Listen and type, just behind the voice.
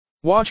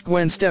Watch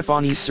Gwen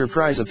Stefani's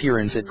surprise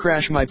appearance at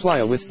Crash My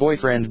Playa with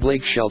boyfriend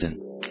Blake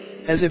Shelton.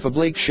 As if a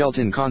Blake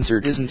Shelton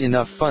concert isn't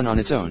enough fun on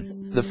its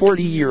own, the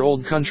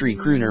 40-year-old country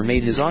crooner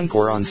made his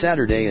encore on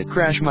Saturday at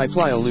Crash My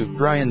Playa Luke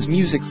Bryan's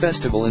music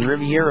festival in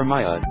Riviera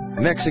Maya,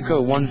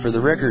 Mexico, one for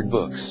the record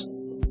books.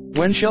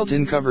 When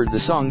Shelton covered the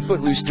song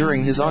Footloose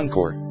during his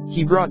encore,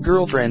 he brought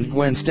girlfriend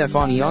Gwen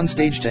Stefani on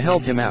stage to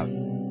help him out.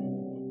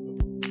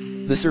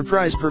 The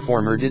surprise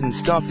performer didn't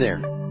stop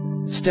there.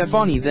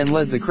 Stefani then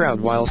led the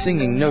crowd while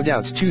singing No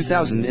Doubt's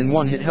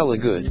 2001 hit Hella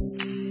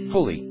Good.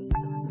 Holy.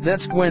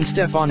 That's Gwen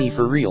Stefani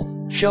for real,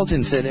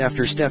 Shelton said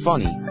after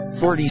Stefani,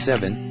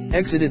 47,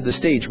 exited the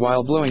stage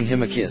while blowing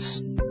him a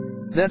kiss.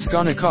 That's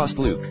gonna cost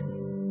Luke.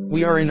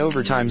 We are in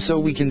overtime so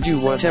we can do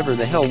whatever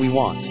the hell we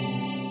want.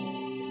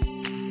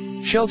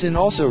 Shelton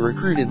also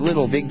recruited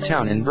Little Big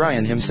Town and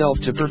Bryan himself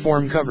to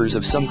perform covers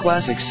of some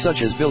classics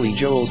such as Billy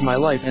Joel's My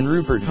Life and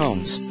Rupert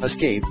Holmes'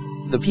 Escape,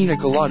 the Pina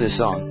Colada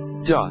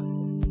song, Duh.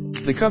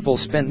 The couple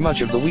spent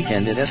much of the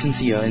weekend at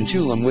Esencia in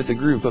Tulum with a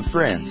group of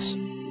friends.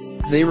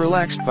 They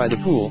relaxed by the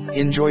pool,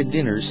 enjoyed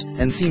dinners,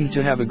 and seemed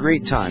to have a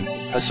great time,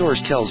 a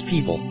source tells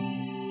People.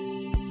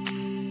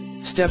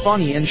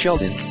 Stefani and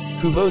Shelton,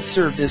 who both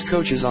served as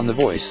coaches on The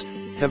Voice,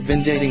 have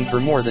been dating for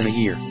more than a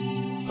year.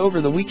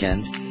 Over the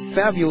weekend,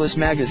 Fabulous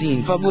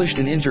magazine published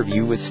an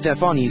interview with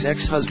Stefani's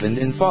ex-husband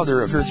and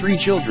father of her 3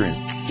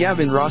 children.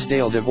 Gavin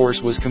Rossdale.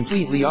 Divorce was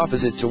completely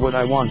opposite to what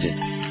I wanted.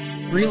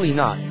 Really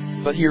not,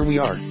 but here we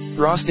are,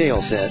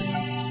 Rossdale said.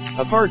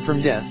 Apart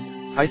from death,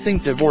 I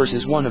think divorce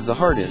is one of the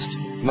hardest,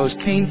 most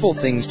painful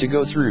things to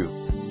go through.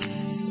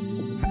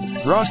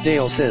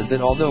 Rossdale says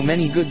that although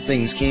many good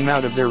things came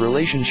out of their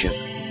relationship,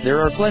 there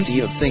are plenty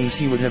of things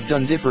he would have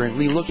done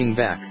differently looking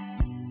back.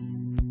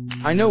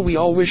 I know we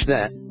all wish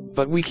that,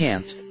 but we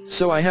can't,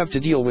 so I have to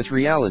deal with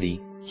reality,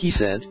 he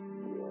said.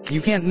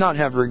 You can't not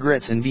have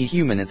regrets and be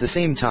human at the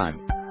same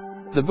time.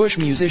 The Bush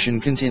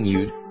musician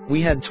continued,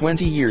 we had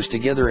 20 years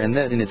together and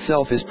that in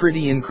itself is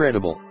pretty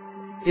incredible.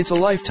 It's a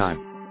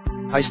lifetime.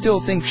 I still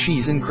think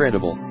she's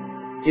incredible.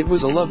 It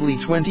was a lovely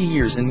 20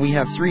 years and we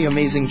have 3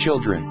 amazing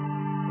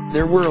children.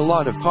 There were a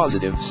lot of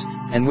positives,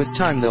 and with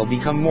time they'll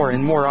become more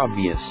and more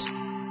obvious.